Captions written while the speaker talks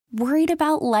Worried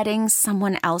about letting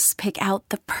someone else pick out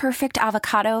the perfect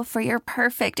avocado for your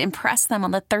perfect impress them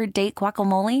on the third date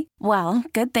guacamole? Well,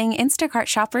 good thing Instacart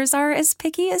shoppers are as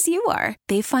picky as you are.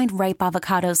 They find ripe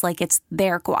avocados like it's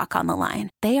their guac on the line.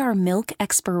 They are milk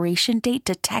expiration date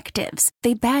detectives.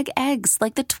 They bag eggs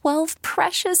like the 12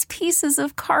 precious pieces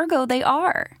of cargo they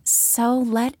are. So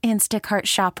let Instacart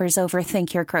shoppers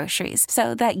overthink your groceries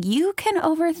so that you can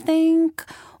overthink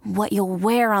what you'll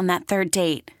wear on that third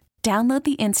date. Download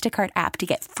the Instacart app to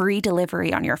get free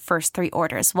delivery on your first 3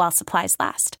 orders while supplies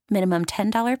last. Minimum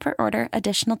 $10 per order.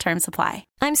 Additional terms apply.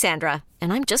 I'm Sandra,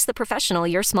 and I'm just the professional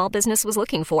your small business was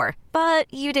looking for.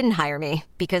 But you didn't hire me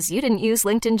because you didn't use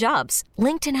LinkedIn Jobs.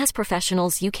 LinkedIn has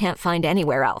professionals you can't find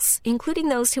anywhere else, including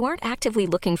those who aren't actively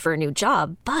looking for a new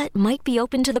job, but might be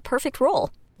open to the perfect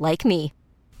role, like me.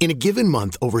 In a given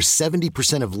month, over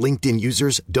 70% of LinkedIn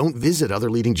users don't visit other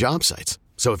leading job sites.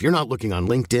 So if you're not looking on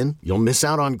LinkedIn, you'll miss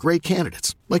out on great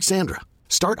candidates like Sandra.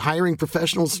 Start hiring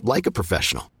professionals like a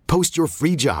professional. Post your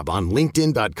free job on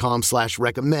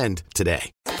linkedin.com/recommend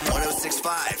today.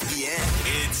 106.5 The End.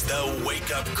 It's the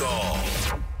Wake Up Call.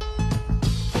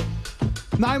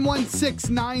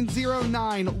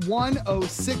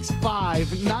 916-909-1065.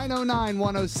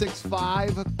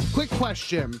 909-1065. Quick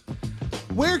question.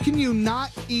 Where can you not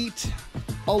eat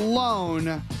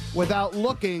alone without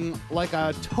looking like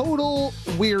a total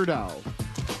weirdo?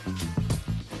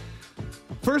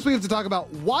 First, we have to talk about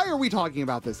why are we talking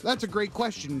about this? That's a great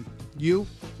question. You?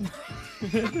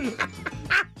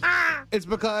 It's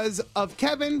because of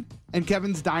Kevin and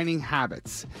Kevin's dining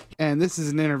habits. And this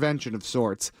is an intervention of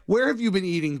sorts. Where have you been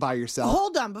eating by yourself?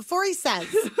 Hold on. Before he says,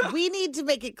 we need to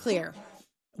make it clear.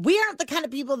 We aren't the kind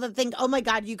of people that think, oh, my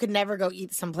God, you could never go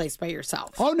eat someplace by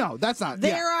yourself. Oh, no, that's not.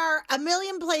 There are a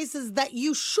million places that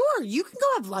you can go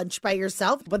have lunch by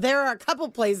yourself, but there are a couple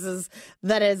places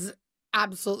that is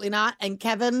absolutely not. And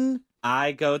Kevin?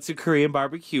 I go to Korean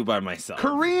barbecue by myself.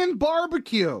 Korean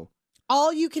barbecue.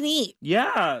 All you can eat.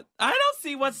 Yeah, I don't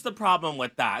see what's the problem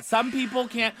with that. Some people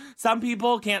can't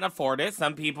afford it.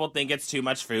 Some people think it's too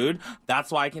much food. That's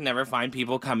why I can never find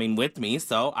people coming with me.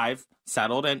 So I've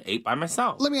settled and ate by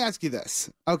myself. Let me ask you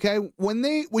this, okay?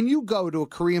 When you go to a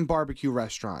Korean barbecue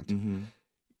restaurant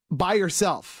by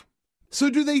yourself, so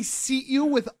do they seat you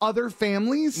with other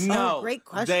families? No. Oh, great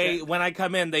question. When I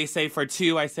come in, they say for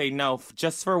 2. I say no,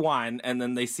 just for 1. And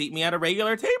then they seat me at a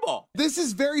regular table. This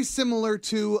is very similar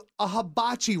to a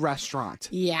hibachi restaurant.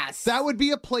 Yes. That would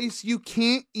be a place you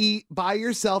can't eat by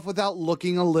yourself without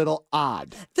looking a little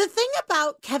odd. The thing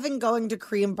about Kevin going to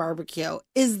Korean barbecue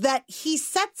is that he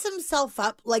sets himself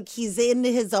up like he's in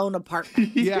his own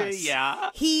apartment. Yes. Yeah.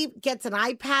 He gets an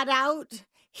iPad out.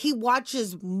 He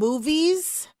watches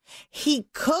movies. He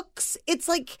cooks. It's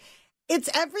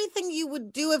everything you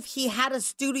would do if he had a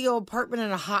studio apartment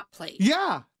and a hot plate.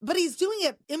 Yeah. But he's doing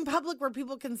it in public where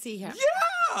people can see him.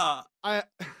 Yeah.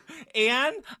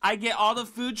 And I get all the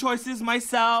food choices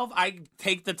myself. I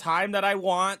take the time that I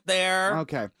want there.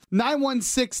 Okay.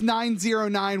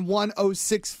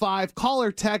 916-909-1065. Call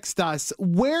or text us.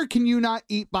 Where can you not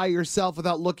eat by yourself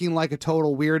without looking like a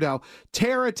total weirdo?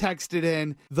 Tara texted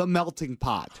in the Melting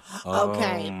Pot.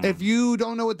 Okay. If you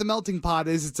don't know what the Melting Pot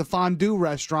is, it's a fondue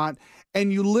restaurant.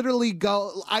 And you literally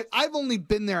go, I've only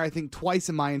been there, I think, twice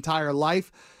in my entire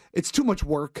life. It's too much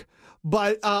work.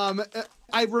 But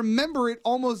I remember it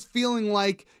almost feeling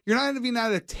like you're not even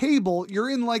at a table. You're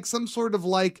in like some sort of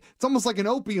it's almost like an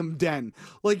opium den.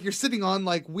 Like you're sitting on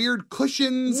like weird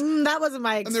cushions. That wasn't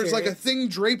my experience. And there's like a thing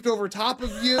draped over top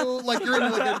of you. Like you're in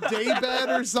like a day bed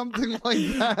or something like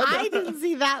that. I didn't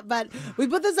see that, but we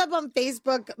put this up on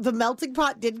Facebook. The Melting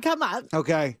Pot did come up.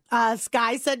 Okay.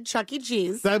 Sky said Chuck E.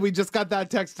 Cheese. We just got that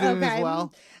texted in as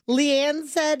well. Leanne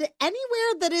said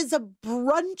anywhere that is a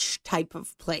brunch type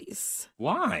of place.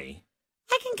 Why?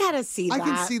 I can kind of see that. I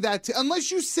can see that too.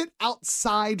 Unless you sit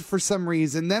outside for some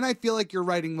reason, then I feel like you're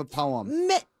writing a poem.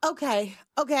 Okay,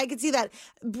 I can see that.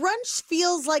 Brunch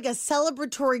feels like a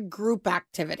celebratory group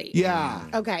activity. Yeah.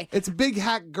 Okay. It's Big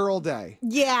Hat Girl Day.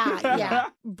 Yeah.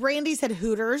 Brandy said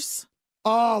Hooters.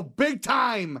 Oh, big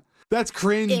time. That's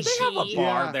cringe. They have a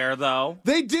bar there, though.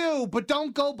 They do, but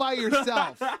don't go by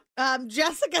yourself.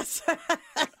 Jessica said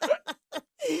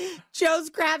Joe's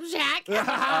Crab Shack. Oh,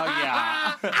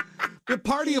 yeah. The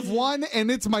party of one,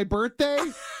 and it's my birthday.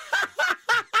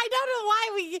 I don't know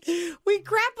why we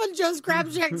crap on Joe's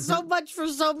Crab Shack so much for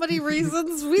so many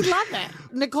reasons. We love it.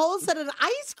 Nicole said an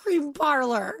ice cream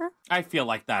parlor. I feel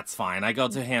like that's fine. I go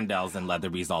to Handel's and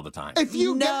Leatherby's all the time. If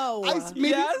you Yes.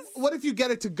 What if you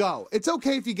get it to go? It's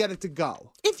okay if you get it to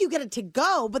go. If you get it to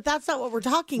go, but that's not what we're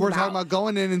talking We're about. talking about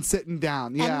going in and sitting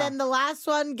down. Yeah. And then the last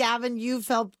one, Gavin, you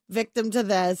felt victim to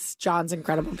this, John's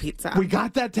Incredible Pizza. We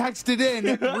got that texted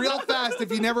in real fast.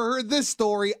 If you never heard this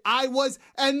story, I was,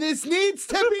 and this needs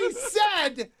to be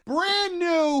said, brand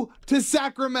new to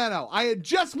Sacramento. I had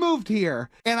just moved here,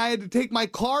 and I had to take my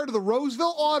car to the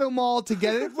Roseville Auto Mall to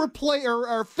get it replaced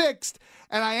or fixed.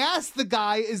 And I asked the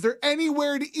guy, is there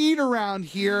anywhere to eat around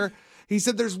here? He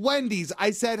said, there's Wendy's.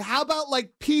 I said, how about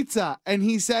like pizza? And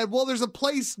he said, well, there's a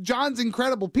place, John's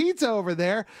Incredible Pizza over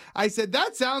there. I said,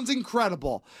 that sounds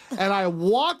incredible. And I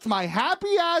walked my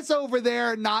happy ass over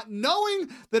there, not knowing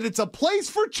that it's a place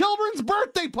for children's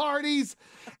birthday parties.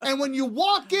 And when you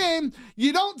walk in,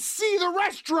 you don't see the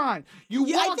restaurant.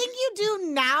 I think you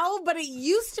do now, but it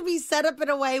used to be set up in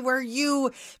a way where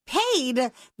you paid,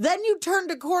 then you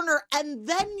turned a corner, and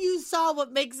then you saw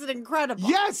what makes it incredible.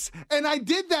 Yes, and I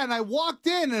did that, and I walked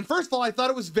in, and first of all, I thought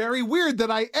it was very weird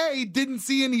that I, A, didn't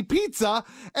see any pizza,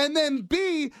 and then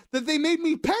B, that they made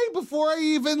me pay before I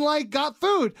even, got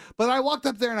food. But I walked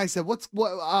up there, and I said,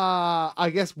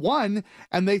 I guess one,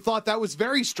 and they thought that was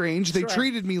very strange. They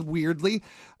treated me weirdly.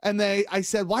 And I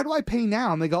said, why do I pay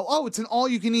now? And they go, oh, it's an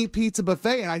all-you-can-eat pizza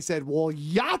buffet. And I said, well,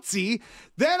 Yahtzee.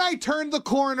 Then I turned the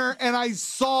corner and I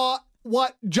saw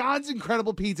what John's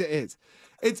Incredible Pizza is.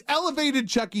 It's elevated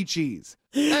Chuck E. Cheese.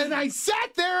 And I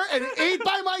sat there and ate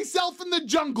by myself in the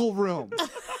jungle room.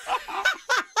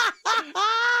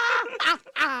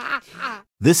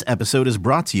 This episode is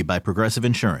brought to you by Progressive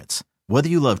Insurance. Whether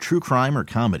you love true crime or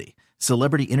comedy,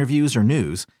 celebrity interviews or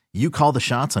news, you call the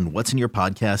shots on what's in your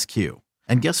podcast queue.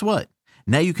 And guess what?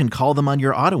 Now you can call them on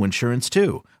your auto insurance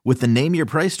too with the Name Your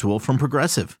Price tool from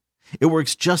Progressive. It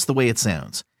works just the way it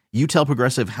sounds. You tell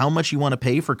Progressive how much you want to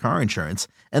pay for car insurance,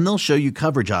 and they'll show you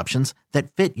coverage options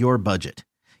that fit your budget.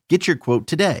 Get your quote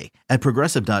today at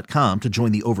Progressive.com to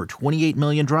join the over 28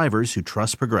 million drivers who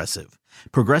trust Progressive.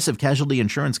 Progressive Casualty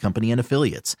Insurance Company and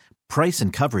Affiliates. Price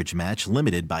and coverage match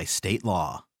limited by state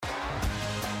law.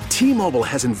 T-Mobile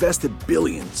has invested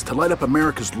billions to light up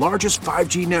America's largest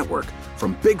 5G network,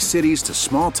 from big cities to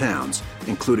small towns,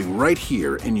 including right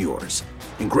here in yours.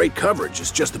 And great coverage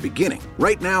is just the beginning.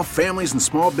 Right now, families and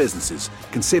small businesses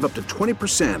can save up to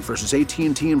 20% versus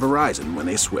AT&T and Verizon when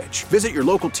they switch. Visit your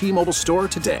local T-Mobile store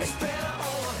today.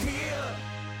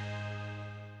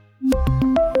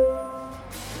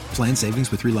 Plan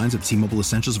savings with 3 lines of T-Mobile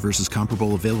Essentials versus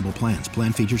comparable available plans.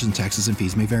 Plan features and taxes and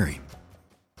fees may vary.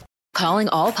 Calling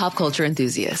all pop culture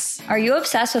enthusiasts. Are you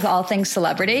obsessed with all things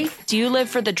celebrity? Do you live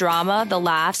for the drama, the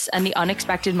laughs, and the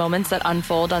unexpected moments that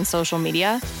unfold on social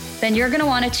media? Then you're going to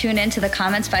want to tune in to the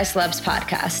Comments by Celebs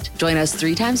podcast. Join us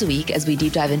 3 times a week as we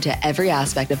deep dive into every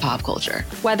aspect of pop culture.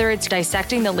 Whether it's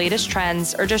dissecting the latest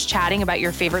trends or just chatting about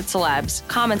your favorite celebs,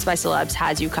 Comments by Celebs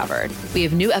has you covered. We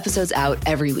have new episodes out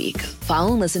every week.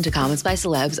 Follow and listen to Comments by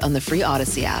Celebs on the free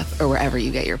Odyssey app or wherever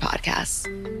you get your podcasts.